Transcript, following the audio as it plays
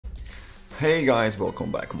Hey guys,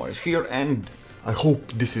 welcome back, Marius here, and I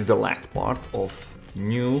hope this is the last part of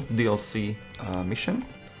new DLC mission,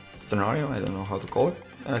 scenario, I don't know how to call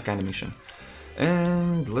it, kind of mission.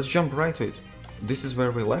 And let's jump right to it. This is where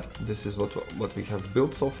we left, this is what we have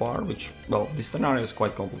built so far, which, well, this scenario is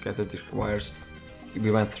quite complicated, it requires, we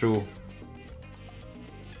went through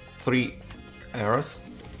 3 eras,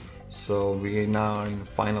 so we now are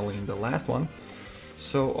finally in the last one.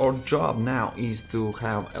 So our job now is to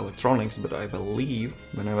have electronics, but I believe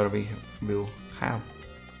whenever we will have...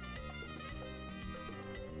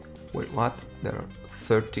 Wait, what? There are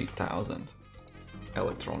 30,000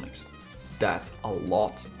 electronics. That's a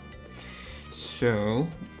lot. So...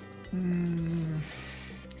 and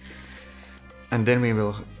then we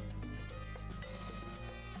will...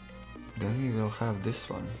 have this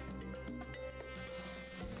one.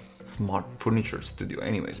 Smart furniture studio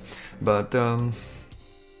anyways. But...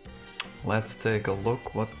 let's take a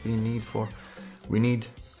look what we need for... We need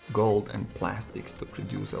gold and plastics to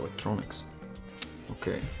produce electronics.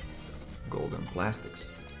 Okay, gold and plastics.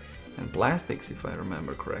 And plastics, if I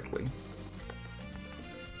remember correctly...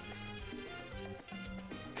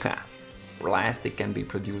 Ha! Plastic can be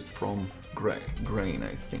produced from grain,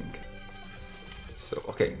 I think. So,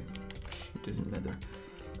 okay, it doesn't matter.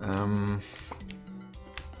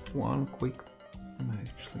 One quick...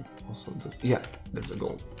 Actually, also does... Yeah, there's a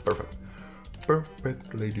gold. Perfect.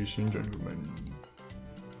 Perfect, ladies and gentlemen.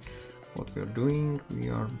 What we are doing, we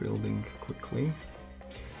are building quickly.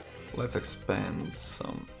 Let's expand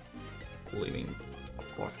some living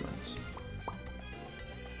apartments.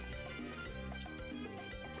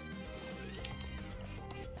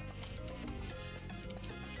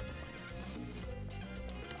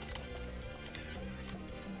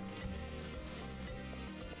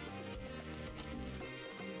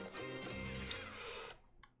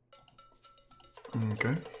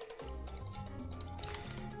 Okay,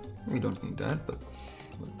 we don't need that, but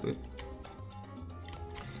let's do it.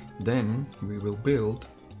 Then we will build,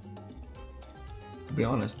 to be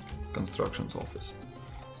honest, constructions office.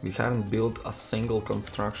 We haven't built a single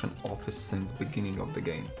construction office since beginning of the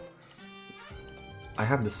game. I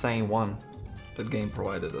have the same one that game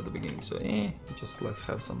provided at the beginning, so just let's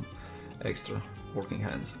have some extra working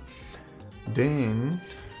hands. Then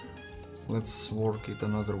let's work it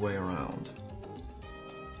another way around.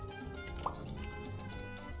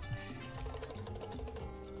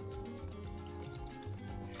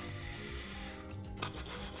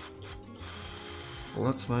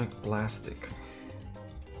 Let's make plastic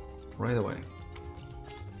right away.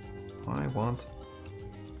 I want...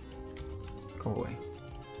 Go away.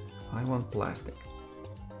 I want plastic.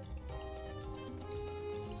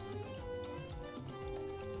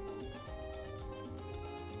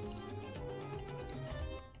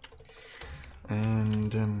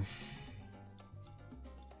 And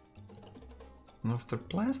after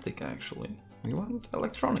plastic, actually, we want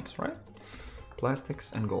electronics, right?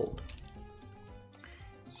 Plastics and gold.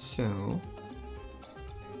 So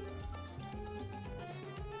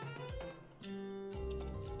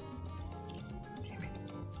damn it.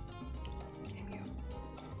 Damn you.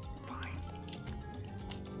 Fine.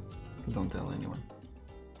 Don't tell anyone.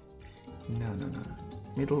 No.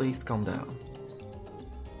 Middle East, calm down.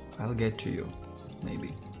 I'll get to you.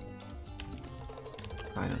 Maybe.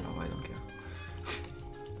 I don't know, I don't care.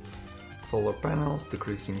 Solar panels,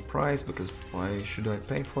 decreasing price, because why should I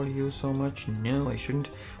pay for you so much? No, I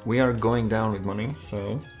shouldn't. We are going down with money,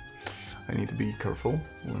 so I need to be careful.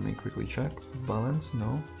 Let me quickly check. Balance,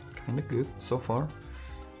 no, kind of good so far.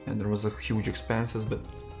 And there was a huge expenses, but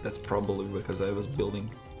that's probably because I was building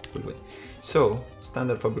quickly. So,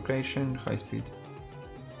 standard fabrication, high speed.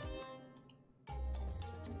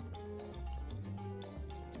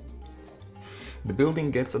 The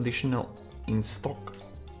building gets additional in stock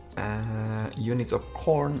units of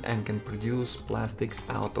corn and can produce plastics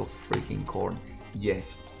out of freaking corn.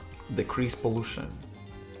 Yes. Decrease pollution.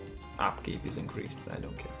 Upkeep is increased. I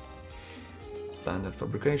don't care. Standard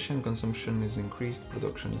fabrication, consumption is increased,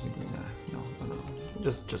 production is increased. No.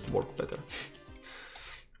 Just work better.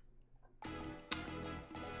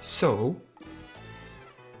 So,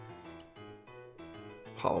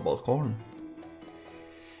 how about corn?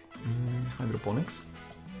 Hydroponics.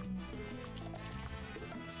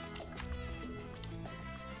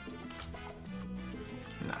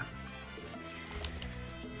 Nah.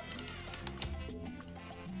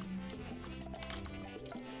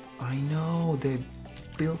 I know, they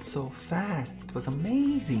built so fast. It was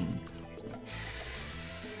amazing.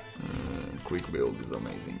 Quick build is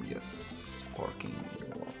amazing, yes. Parking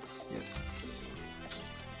lots, yes.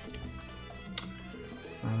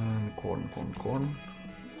 Corn.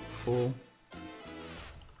 Full.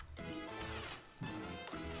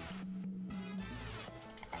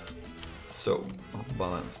 So our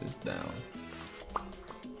balance is down.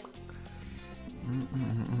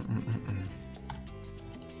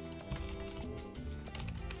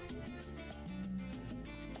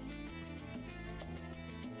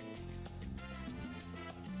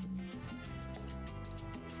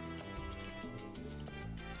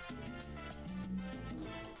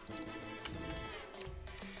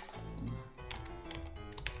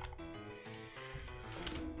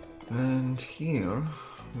 And here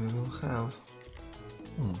we will have,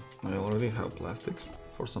 I already have plastics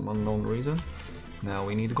for some unknown reason. Now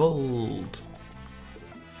we need gold.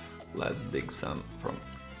 Let's dig some from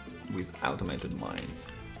with automated mines.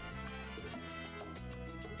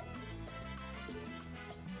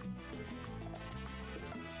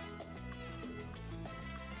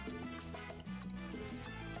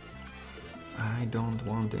 I don't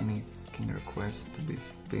want any king requests to be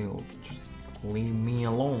filled. Just leave me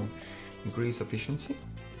alone. Increase efficiency?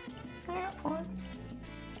 Yeah, fine.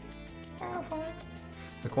 Yeah, fine.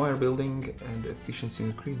 Acquire building and efficiency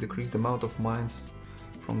increase. Decrease the amount of mines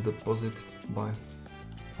from deposit by...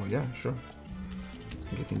 Oh yeah, sure.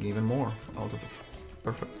 Getting even more out of it.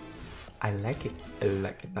 Perfect. I like it. I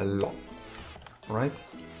like it a lot. Right?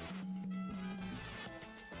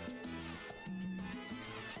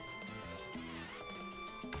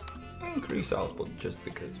 Increase output just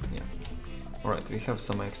because, yeah. Alright, we have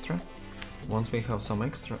some extra. Once we have some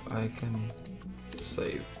extra, I can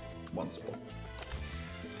save one spot.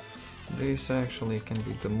 This actually can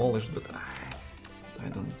be demolished, but I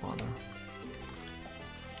don't bother.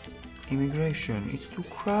 Immigration, it's too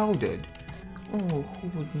crowded. Oh, who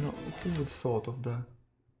would know? Who would thought of that?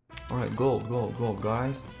 Alright, gold, gold, gold,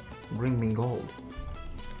 guys. Bring me gold.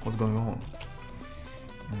 What's going on?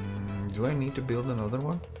 Do I need to build another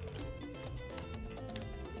one?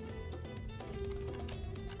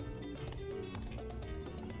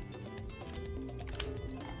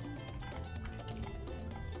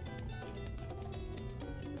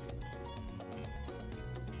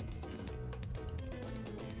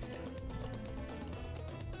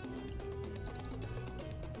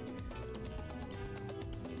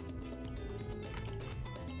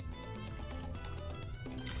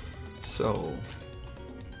 So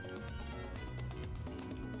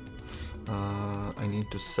I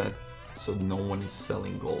need to set so no one is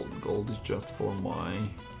selling gold. Gold is just for my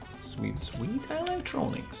sweet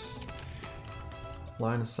electronics.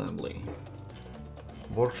 Line assembly.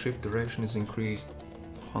 Work shift duration is increased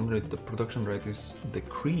 100. The production rate is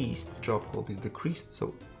decreased. Job quality is decreased.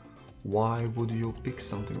 So why would you pick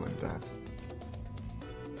something like that?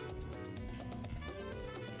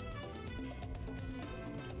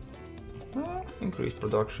 Increase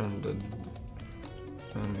production,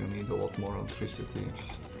 and you need a lot more electricity.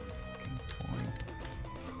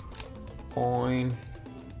 Fine.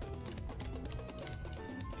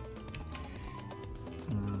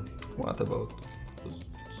 What about those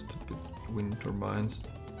stupid wind turbines?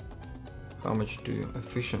 How much do you...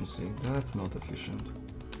 Efficiency? That's not efficient.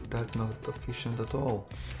 That's not efficient at all.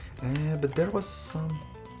 But there was some...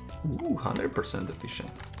 Ooh, 100%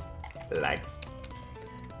 efficient. Like.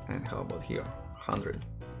 And how about here? 100.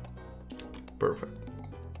 Perfect.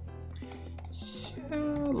 So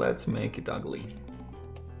let's make it ugly.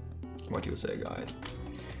 What do you say, guys?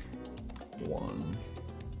 1,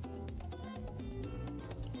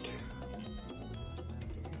 2.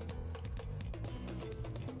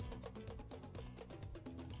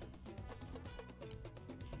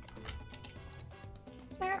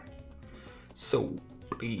 So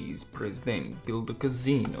please, President, build a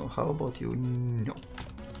casino. How about you? No.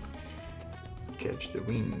 Catch the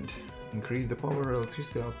wind. Increase the power.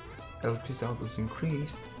 Electricity output is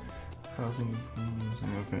increased. Housing.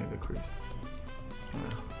 Okay, decreased.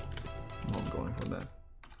 I'm not going for that.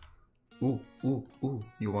 Ooh.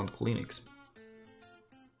 You want clinics.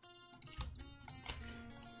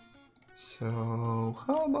 So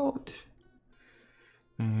how about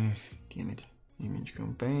give it image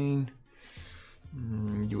campaign.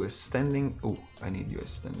 US standing. Oh, I need US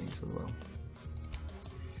standings as well.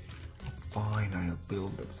 Fine, I'll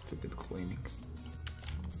build that stupid clinics.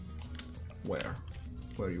 Where?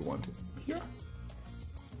 Where you want it? Here?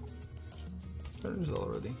 There is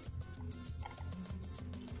already.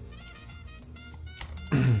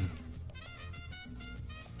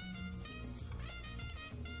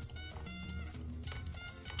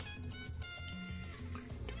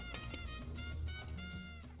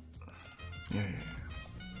 Yeah.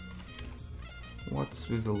 What's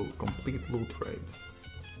with the loot? Complete loot rate.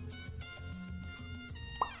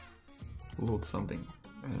 Loot something.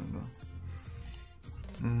 I don't know.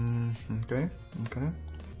 Okay.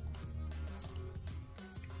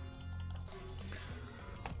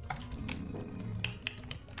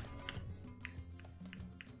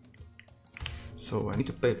 So I need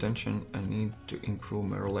to pay attention. I need to improve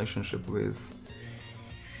my relationship with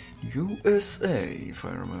USA, if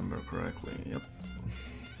I remember correctly. Yep.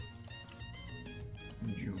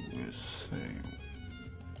 USA.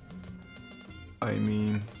 I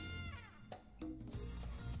mean...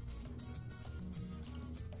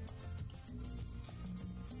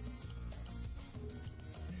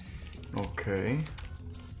 Okay.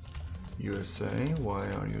 USA, why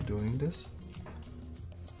are you doing this?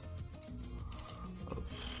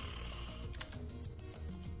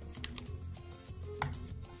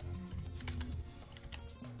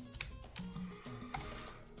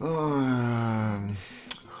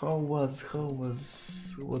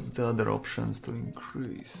 What's the other options to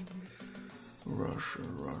increase? Russia.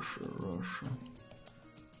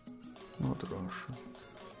 Not Russia.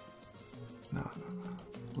 No.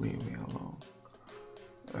 Leave me alone.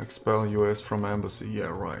 Expel US from embassy. Yeah,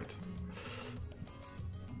 right.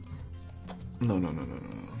 No.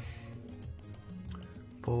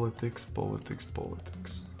 Politics.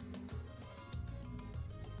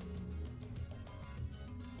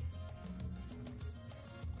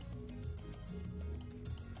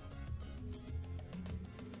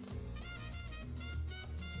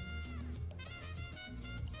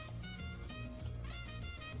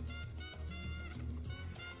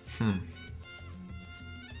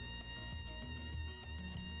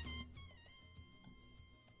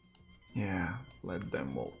 Yeah, let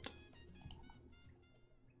them vote.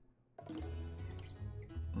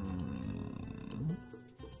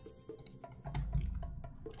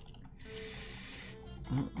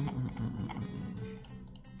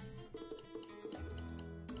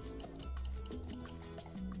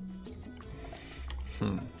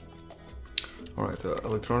 Alright,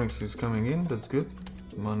 electronics is coming in, that's good.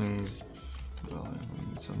 Money is... well, I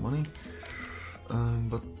need some money.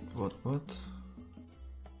 But what?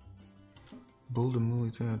 Build a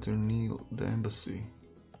movie theater near the embassy.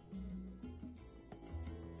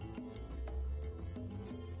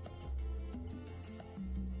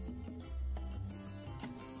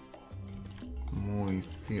 Movie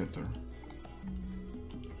theater.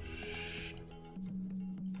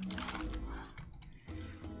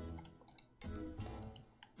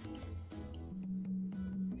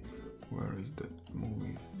 Where is the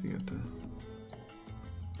movie theater?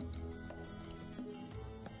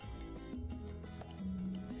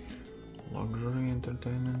 Luxury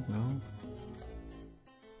entertainment? No.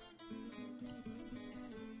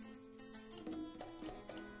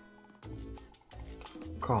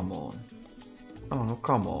 Come on. Oh no,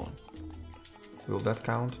 come on. Will that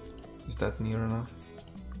count? Is that near enough?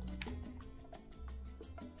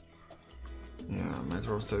 Yeah,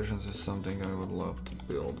 metro stations is something I would love to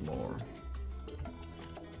build more.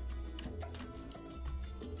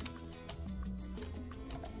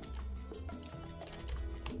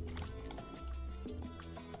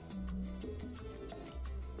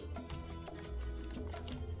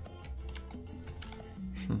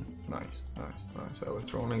 Nice.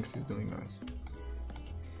 Electronics is doing nice.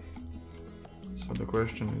 So the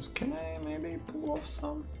question is, can I maybe pull off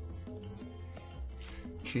some?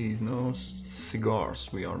 Cheese, no.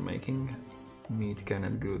 Cigars we are making. Meat,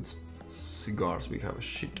 canned goods. Cigars, we have a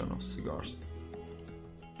shit ton of cigars.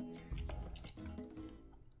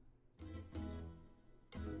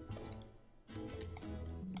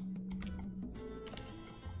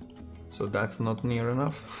 So that's not near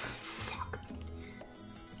enough. Fuck.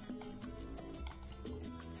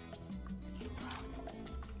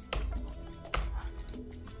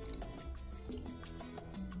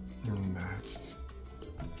 And that's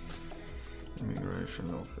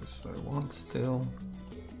immigration office I want still.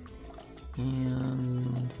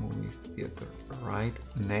 And movie theater right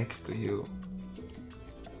next to you.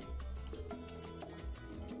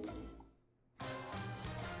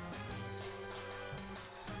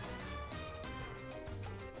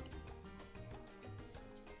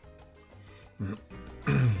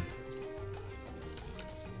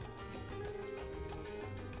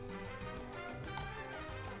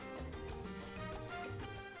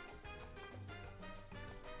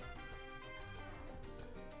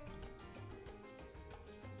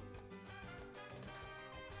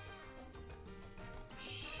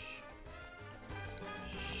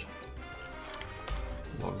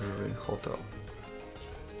 Luxury hotel.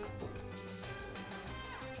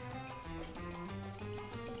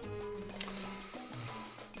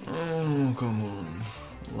 Oh, come on.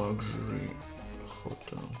 Luxury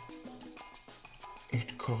hotel.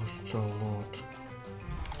 It costs a lot.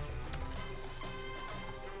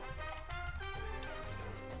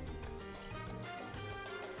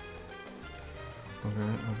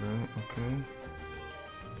 Okay.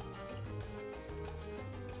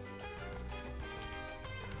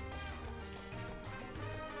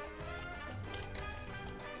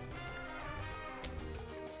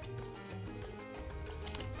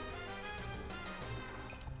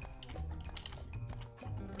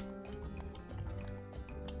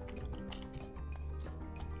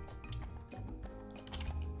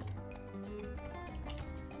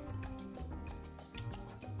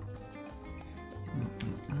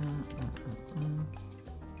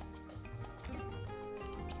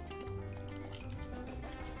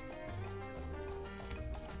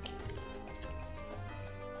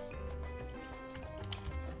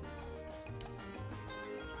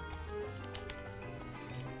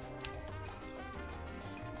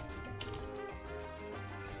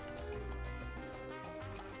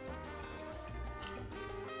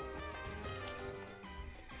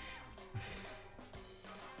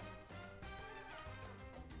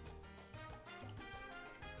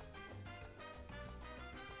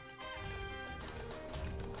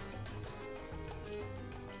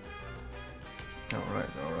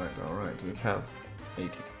 we have 80.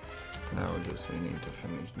 Now just we need to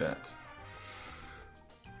finish that.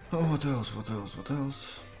 Oh, what else? What else? What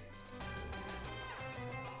else?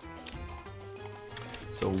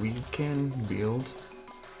 So we can build.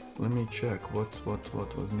 Let me check what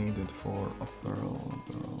was needed for apparel.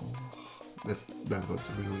 That was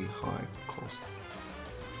really high cost.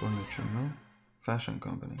 Furniture, no? Fashion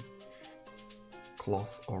company.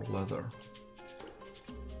 Cloth or leather.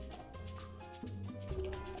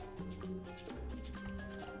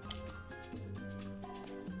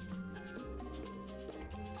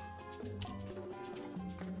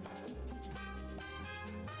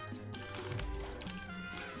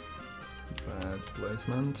 Bad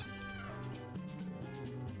placement.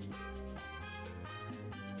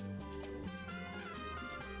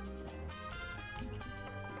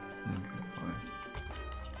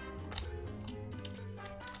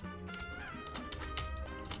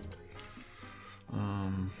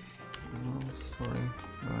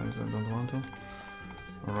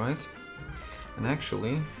 Alright, and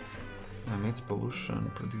actually emits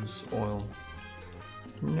pollution, produce oil.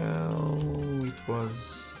 No, it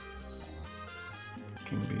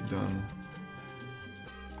can be done.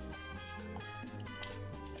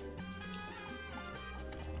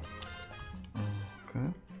 Okay,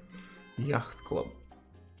 yacht club.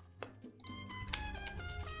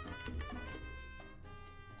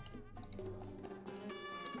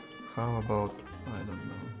 How about, I don't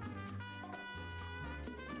know.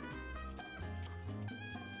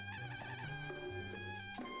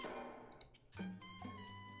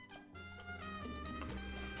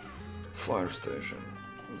 Fire station.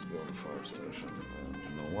 Let's build a fire station.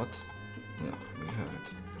 You know what? Yeah, we have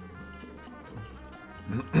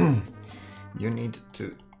it. You need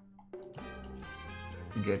to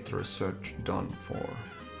get research done for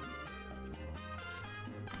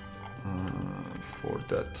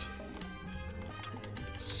that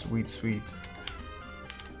sweet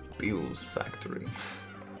pills factory.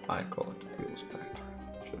 I call it pills factory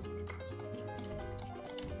just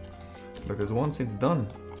because once it's done,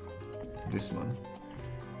 this one,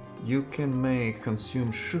 you can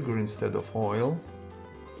consume sugar instead of oil.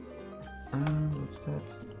 And what's that?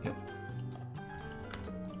 Yeah.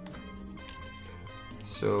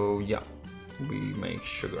 So yeah, we make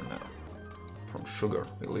sugar now. From sugar,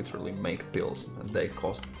 we literally make pills, and they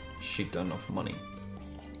cost a shit ton of money.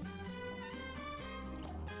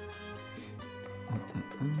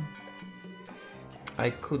 I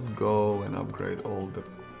could go and upgrade all the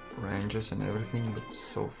ranges and everything, but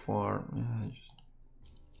so far, yeah, I just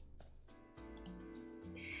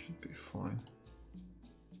should be fine.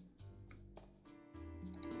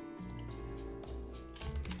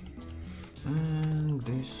 And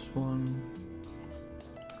this one.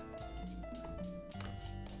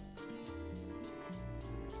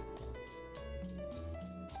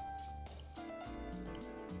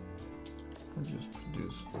 I just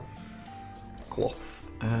produce cloth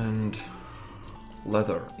and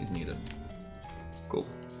leather is needed. Cool.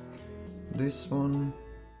 This one,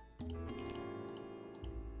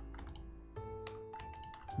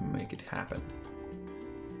 make it happen.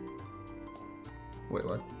 Wait,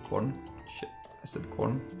 what? Corn? Shit, I said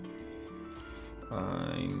corn.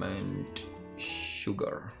 I meant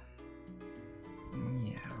sugar.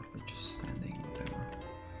 Yeah, we're just standing there.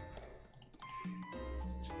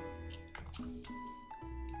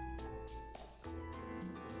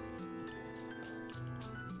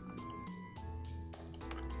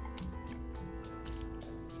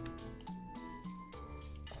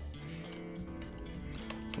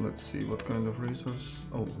 Let's see what kind of resource.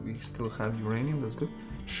 Oh, we still have uranium, that's good.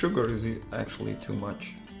 Sugar is actually too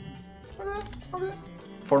much. Okay.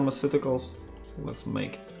 Pharmaceuticals. Let's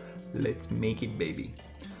make it, baby.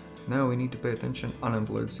 Now we need to pay attention.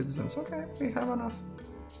 Unemployed citizens. Okay, we have enough.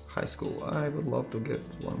 High school. I would love to get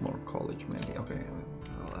one more college, maybe. Okay,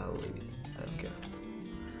 I'll leave it. I don't care.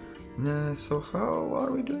 Nah, so how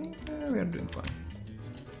are we doing? We are doing fine.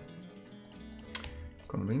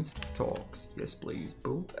 Convince talks. Yes, please.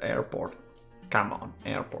 Build airport. Come on,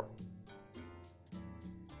 airport.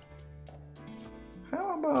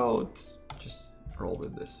 How about just roll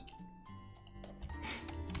with this?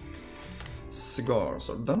 Cigars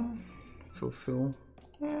are done. Fulfill.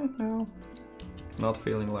 No. Not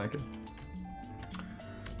feeling like it.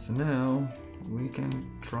 So now we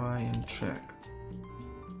can try and check.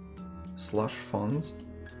 Slush funds.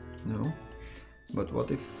 No. But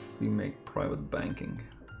what if we make private banking?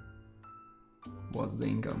 What's the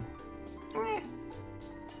income?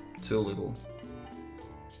 Too little.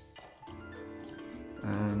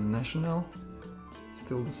 And national?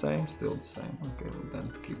 Still the same? Still the same. Okay, well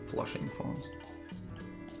then keep flushing phones.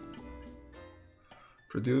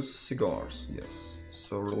 Produce cigars, yes.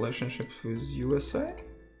 So relationships with USA?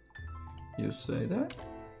 You say that?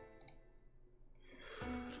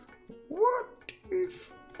 What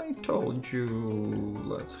if I told you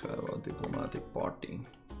let's have a diplomatic party?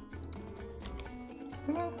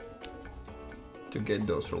 You know, to get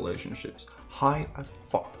those relationships high as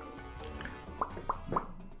fuck.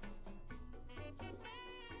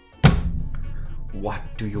 What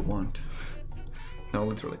do you want? No,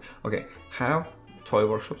 literally. Okay, have toy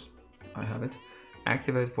workshops. I have it.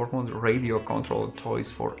 Activate work mode, radio controlled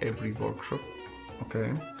toys for every workshop.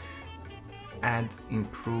 Okay. Add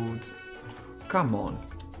improved. Come on.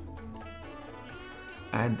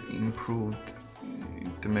 Add improved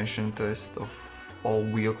automation test of all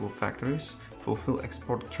vehicle factories. Fulfill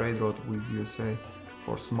export trade route with USA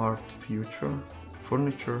for smart future,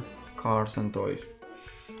 furniture, cars and toys.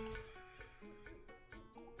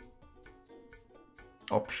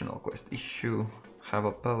 Optional quest. Issue. Have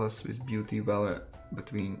a palace with beauty value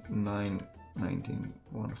between 919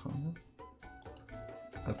 100.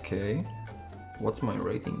 Okay. What's my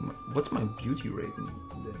rating? What's my beauty rating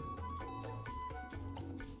then?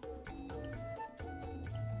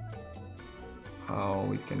 How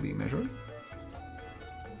it can be measured?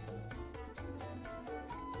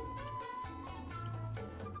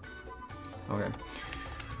 Okay.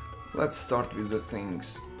 Let's start with the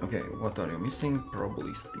things. Okay, what are you missing?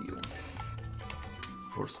 Probably steel.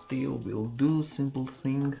 For steel, we'll do simple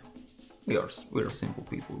thing. We're simple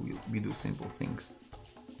people. We do simple things.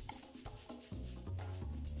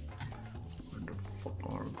 Where the fuck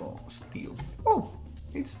are go steel? Oh,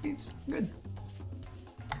 it's good.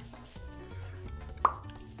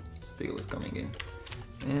 Steel is coming in,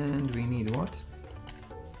 and we need what?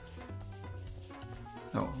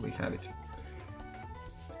 Oh, we have it.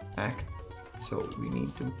 Act. So we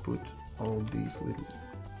need to put all these little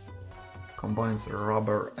combines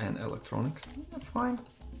rubber and electronics. That's fine.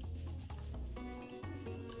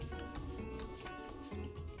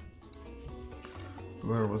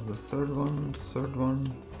 Where was the third one? The third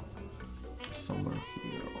one somewhere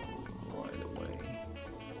here, right away.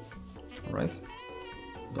 Alright,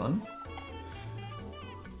 done.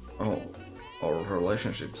 Oh, our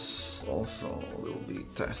relationships also will be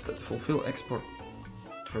tested. Fulfill export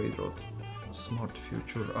trade route. Smart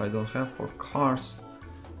future I don't have for cars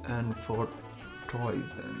and for toys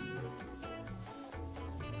then.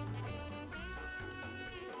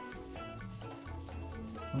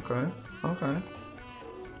 Okay.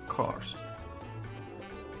 Cars.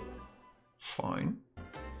 Fine.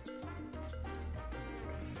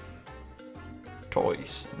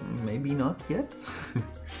 Toys. Maybe not yet.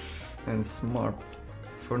 And smart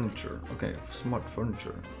furniture. Okay, smart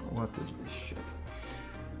furniture. What is this shit?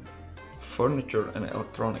 Furniture and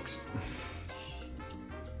electronics.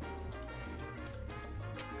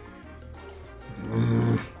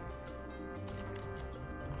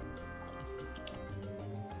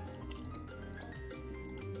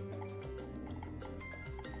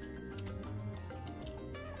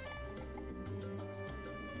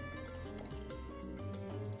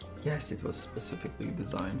 Yes, it was specifically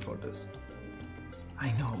designed for this.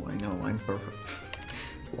 I know, I'm perfect.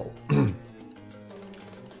 Well.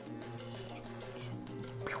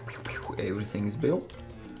 Everything is built.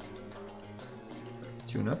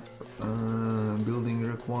 Tune up. Building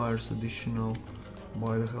requires additional.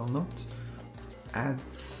 Why the hell not?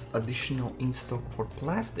 Adds additional in stock for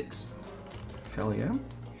plastics. Hell yeah.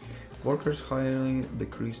 Workers highly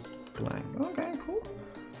decreased plank. Okay, cool.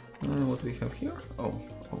 What we have here? Oh,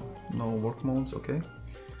 no work modes. Okay.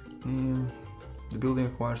 The building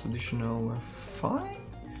requires additional. Fine.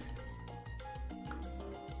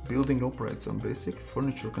 Building operates on basic.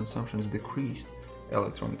 Furniture consumption is decreased.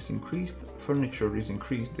 Electronics increased. Furniture is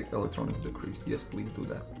increased. The electronics decreased. Yes, please do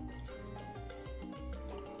that.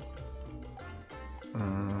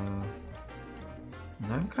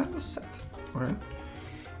 I'm kind of set. Alright.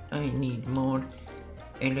 I need more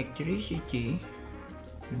electricity.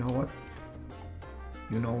 You know what?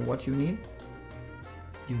 You know what you need?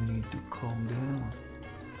 You need to calm down,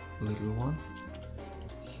 little one.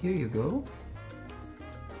 Here you go.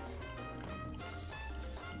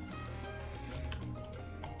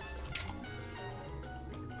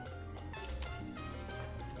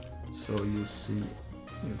 So you see,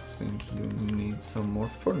 you think you need some more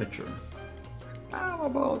furniture. How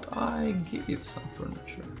about I give you some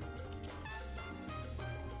furniture?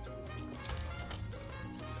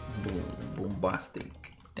 Boom, bombastic,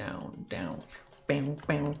 down.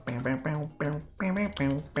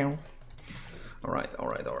 Alright.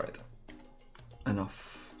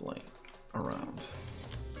 Enough playing around.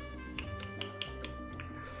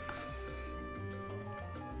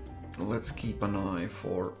 let's keep an eye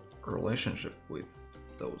for a relationship with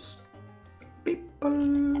those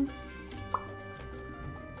people.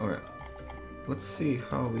 Okay, let's see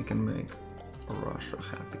how we can make Russia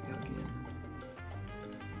happy again.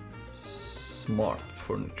 Smart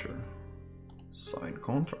furniture. Sign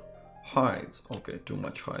contract. Hides. Okay, too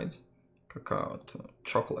much hides. Cacao.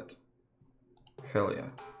 Chocolate. Hell yeah.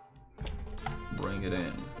 Bring it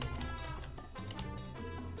in.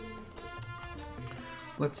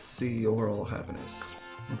 Let's see overall happiness.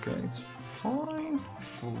 Okay, it's fine.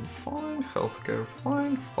 Food fine. Healthcare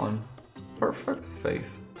fine. Fun. Perfect.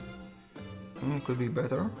 Faith. Could be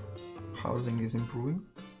better. Housing is improving.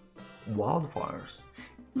 Wildfires.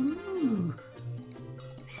 Ooh.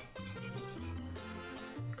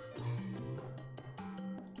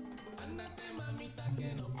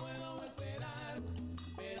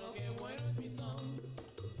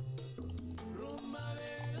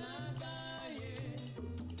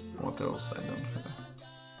 What else I don't have?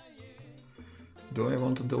 Do I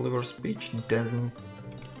want to deliver speech? Doesn't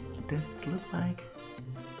look like.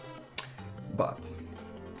 But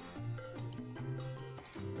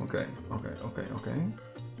okay.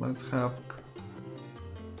 Let's have.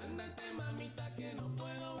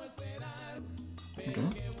 Okay.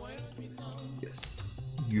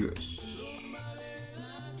 Yes.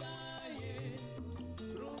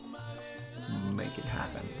 Make it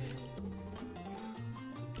happen.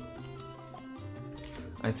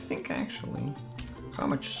 I think actually, how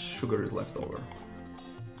much sugar is left over?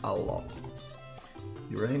 A lot.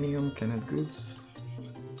 Uranium, canned goods.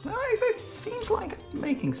 It seems like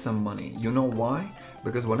making some money. You know why?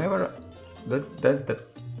 Because whenever that's the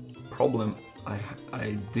problem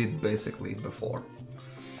I did basically before.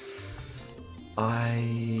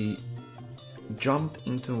 I jumped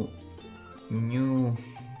into new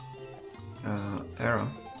era,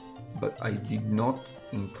 but I did not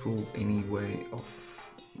improve any way of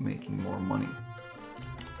making more money.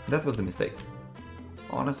 That was the mistake.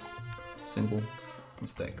 Honest, simple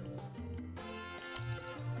mistake.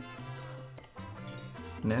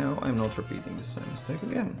 Now I'm not repeating the same mistake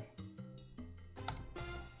again.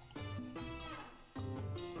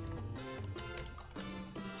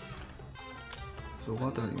 So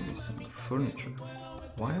what are you missing? Furniture.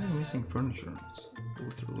 Why are you missing furniture? It's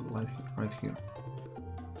literally right here.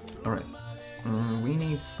 Alright. We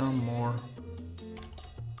need some more.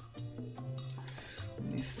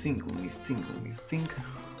 Let me think.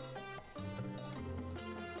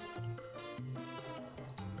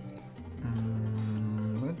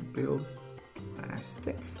 Let's build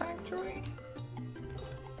plastic factory.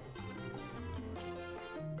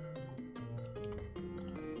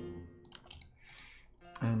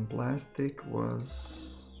 And plastic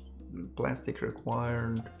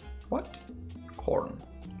required what? Corn.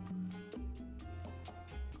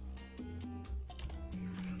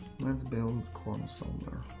 Let's build corn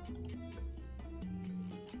somewhere.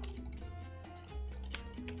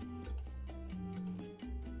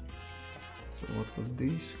 So what was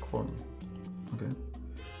this? Corn.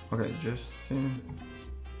 Okay, just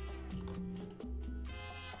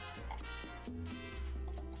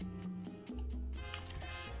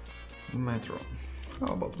metro.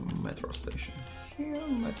 How about metro station? Here,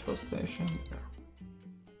 metro station there.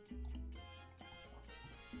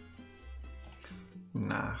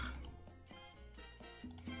 Nah.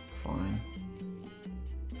 Fine.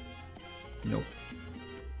 Nope.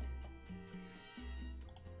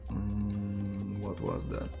 What was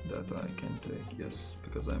that? That I can take? Yes,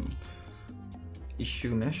 because I'm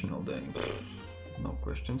issue National Day. No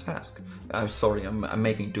questions asked. I'm sorry, I'm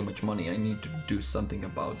making too much money. I need to do something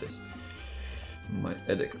about this. My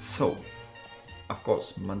edict. So, of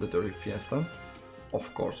course, mandatory fiesta.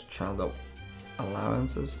 Of course, child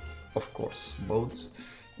allowances. Of course, boats.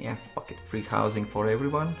 Yeah, fuck it. Free housing for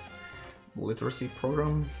everyone. Literacy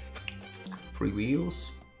program. Free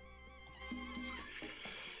wheels.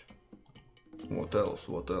 What else?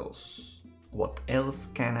 What else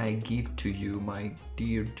can I give to you, my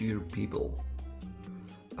dear people?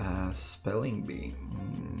 Spelling bee.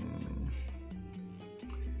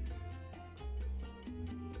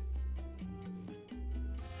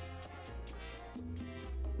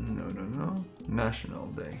 No. National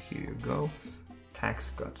Day, here you go. Tax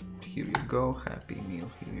cut, here you go. Happy Meal,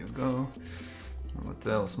 here you go. What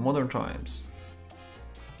else? Modern times.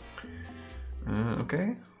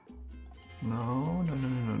 Okay. No,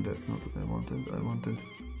 that's not what I wanted. I wanted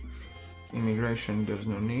immigration, there's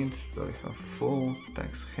no need. I have full.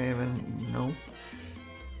 Tax haven, no.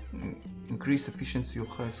 Increase efficiency of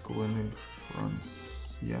high school and France.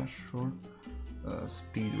 Yeah, sure.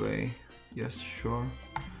 Speedway, yes, sure.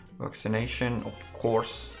 Vaccination, of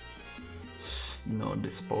course. No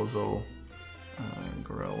disposal.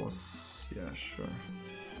 Grills. Yeah, sure.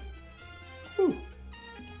 Ooh.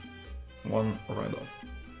 One right off.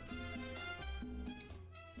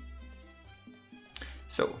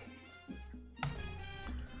 So,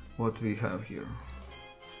 what we have here?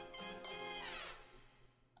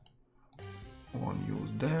 One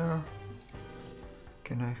used there.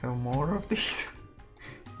 Can I have more of these?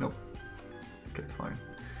 Nope. Okay, fine.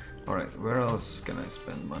 Alright, where else can I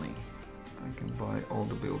spend money? I can buy all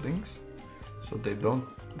the buildings, so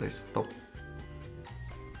they stop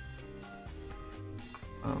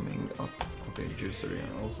coming up. Okay, juicery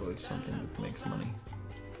also is something that makes money.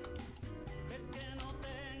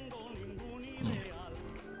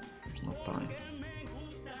 There's no time.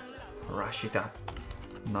 Rush it up.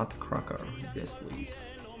 Nutcracker, yes please.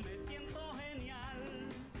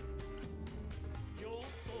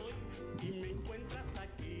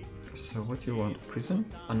 So what do you want? Prison?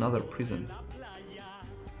 Another prison?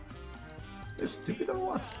 You're stupid or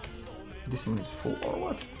what? This one is full or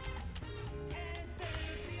what?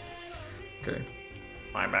 Okay,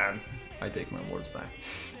 my bad. I take my words back.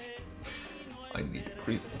 I need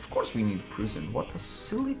prison. Of course we need prison. What a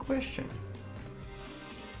silly question.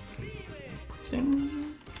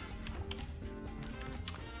 Prison.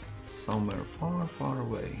 Somewhere far, far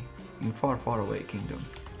away. In far, far away kingdom.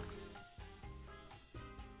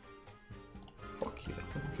 Fuck yeah,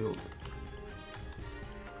 let's build.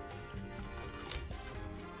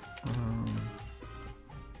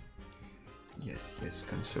 Yes, yes,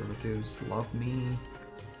 conservatives love me.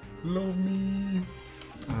 Love me.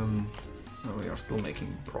 No, we are still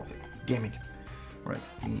making profit. Damn it. Right,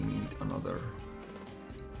 we need another.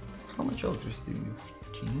 How much electricity do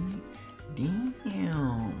you use?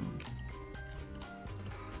 Damn.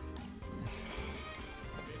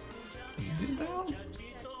 Is this down?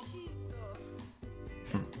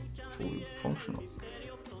 Fully functional.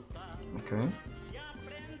 Okay.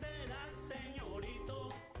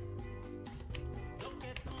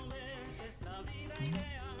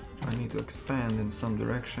 I need to expand in some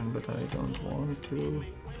direction, but I don't want to.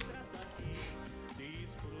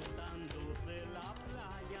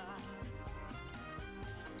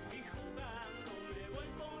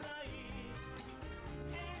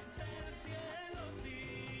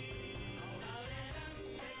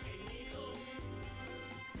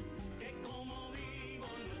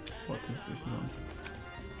 What is this nonsense?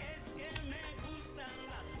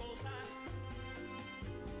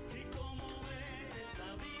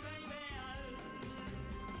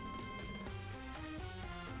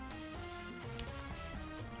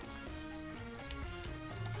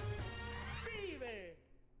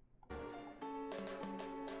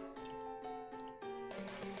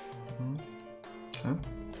 Huh?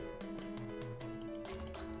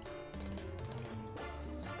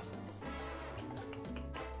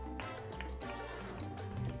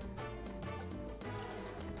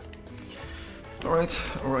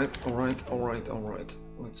 All right.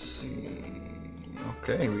 Let's see.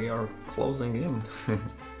 Okay, we are closing in.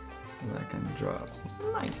 Second drops.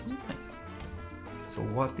 Nice. So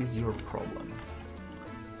what is your problem?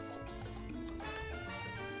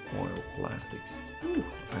 Oil, plastics. Ooh,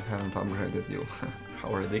 I haven't upgraded you.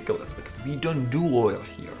 How ridiculous, because we don't do oil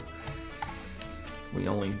here. We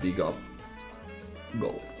only dig up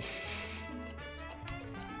gold.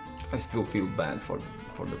 I still feel bad for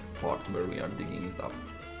the part where we are digging it up.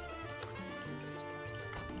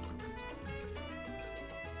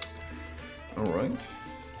 Alright.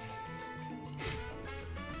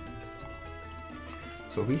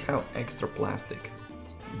 So we have extra plastic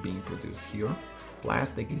being produced here.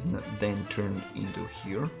 Plastic is then turned into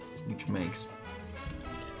here, which makes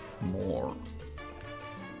more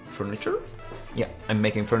furniture. Yeah, I'm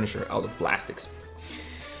making furniture out of plastics.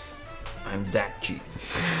 I'm that cheap.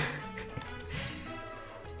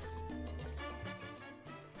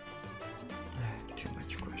 Too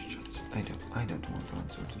much questions. I don't want to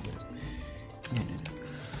answer to those. No.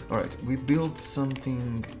 All right, we built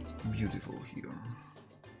something beautiful here.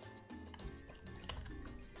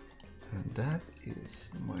 And that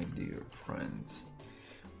is, my dear friends,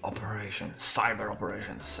 Cyber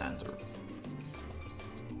Operations Center.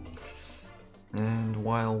 And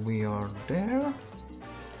while we are there,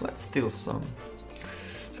 let's steal some.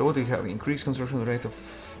 So what do we have? Increased construction rate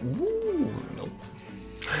of... Ooh, nope.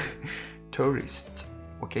 Tourist.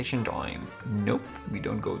 Vacation time. Nope, we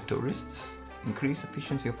don't go tourists. Increase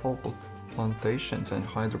efficiency of all plantations and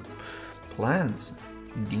hydro plants.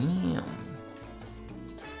 Damn.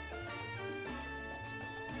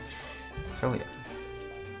 Hell yeah.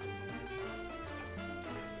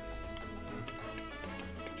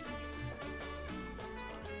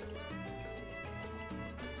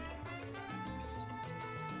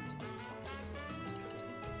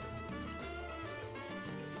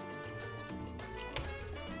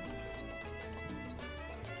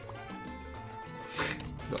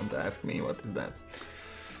 Don't ask me what is that.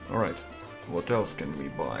 Alright, what else can we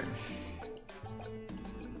buy?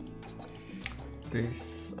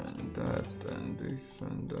 This and that and this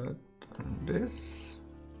and that and this.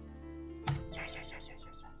 Yeah.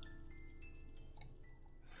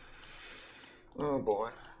 Oh boy.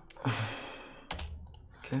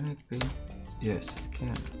 Can it be? Yes, it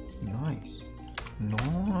can. Nice.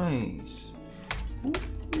 Nice.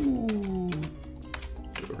 Ooh.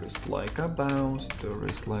 There is like a bounce. There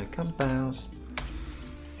is like a bounce.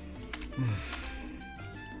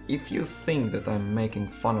 If you think that I'm making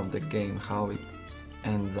fun of the game, how it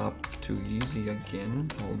ends up too easy again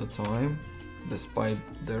all the time, despite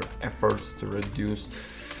their efforts to reduce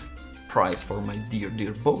price for my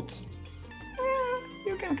dear boats.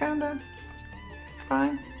 You can count that.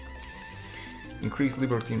 Fine. Increase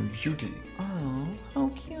liberty and beauty. Oh, how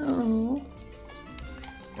cute.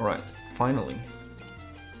 Alright, finally.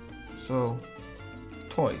 So,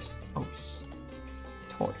 toys. Oh,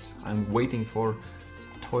 toys. I'm waiting for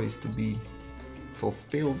toys to be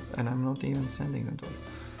fulfilled and I'm not even sending them to it.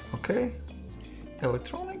 Okay.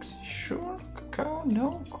 Electronics, sure. Cacao,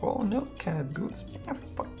 no. Coal, no. Canned goods, yeah,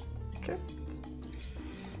 fuck. Okay.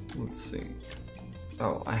 Let's see.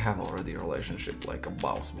 Oh, I have already a relationship like a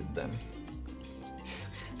boss with them.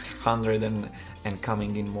 100 and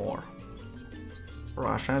coming in more.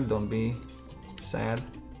 Russia, don't be sad.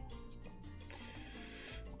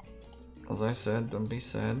 As I said, don't be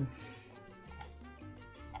sad.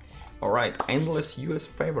 Alright, endless US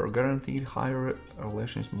favor, guaranteed higher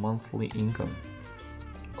relations monthly income.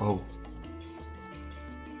 Oh.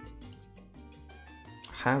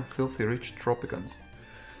 Have filthy rich Tropicans.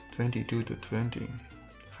 22 to 20.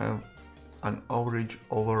 Have an average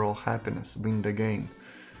overall happiness. Win the game.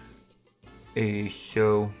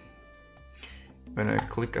 So when I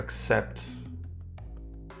click accept,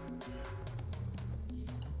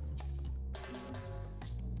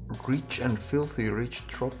 rich and filthy rich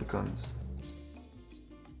Tropicans.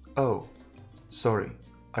 Oh, sorry,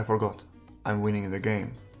 I forgot. I'm winning the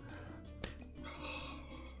game.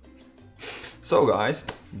 So guys,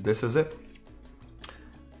 this is it.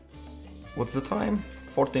 What's the time?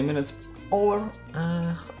 40 minutes over.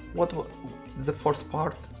 What was the first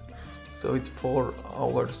part? So it's 4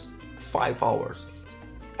 hours, 5 hours.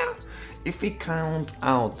 Yeah. If we count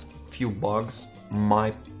out few bugs,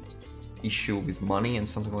 my issue with money and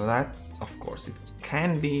something like that, of course it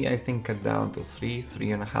can be, I think, cut down to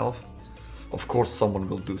 3.5. Of course someone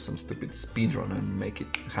will do some stupid speedrun and make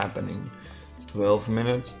it happen in 12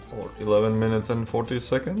 minutes or 11 minutes and 40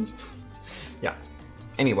 seconds. Yeah.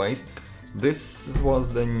 Anyways, this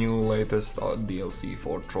was the new latest DLC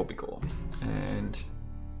for Tropico, and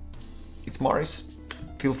it's Maris.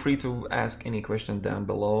 Feel free to ask any question down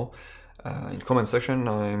below in the comment section.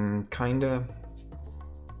 I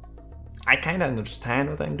kinda understand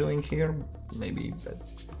what I'm doing here, maybe, but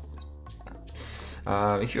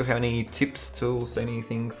if you have any tips, tools,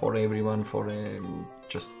 anything for everyone,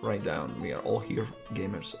 just write down. We are all here,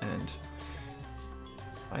 gamers, and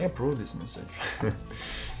I approve this message.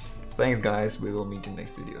 Thanks guys, we will meet in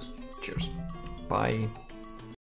next videos. Cheers. Bye.